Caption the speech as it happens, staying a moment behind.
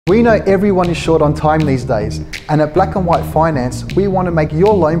We know everyone is short on time these days, and at Black and White Finance, we want to make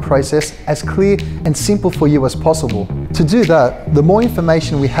your loan process as clear and simple for you as possible. To do that, the more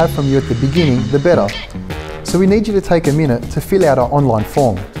information we have from you at the beginning, the better. So we need you to take a minute to fill out our online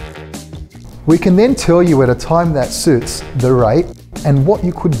form. We can then tell you at a time that suits the rate and what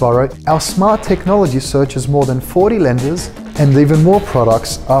you could borrow. Our smart technology searches more than 40 lenders and even more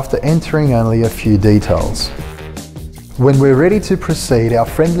products after entering only a few details. When we're ready to proceed, our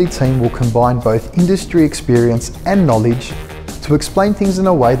friendly team will combine both industry experience and knowledge to explain things in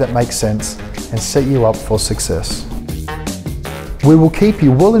a way that makes sense and set you up for success. We will keep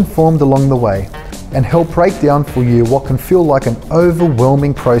you well informed along the way and help break down for you what can feel like an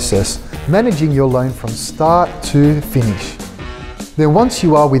overwhelming process, managing your loan from start to finish. Then once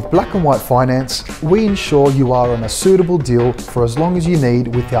you are with Black and White Finance, we ensure you are on a suitable deal for as long as you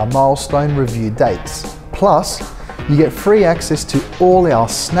need with our milestone review dates. Plus, you get free access to all our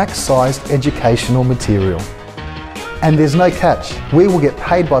snack-sized educational material. And there's no catch. We will get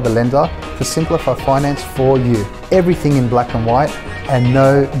paid by the lender to simplify finance for you. Everything in black and white and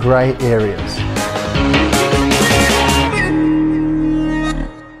no grey areas.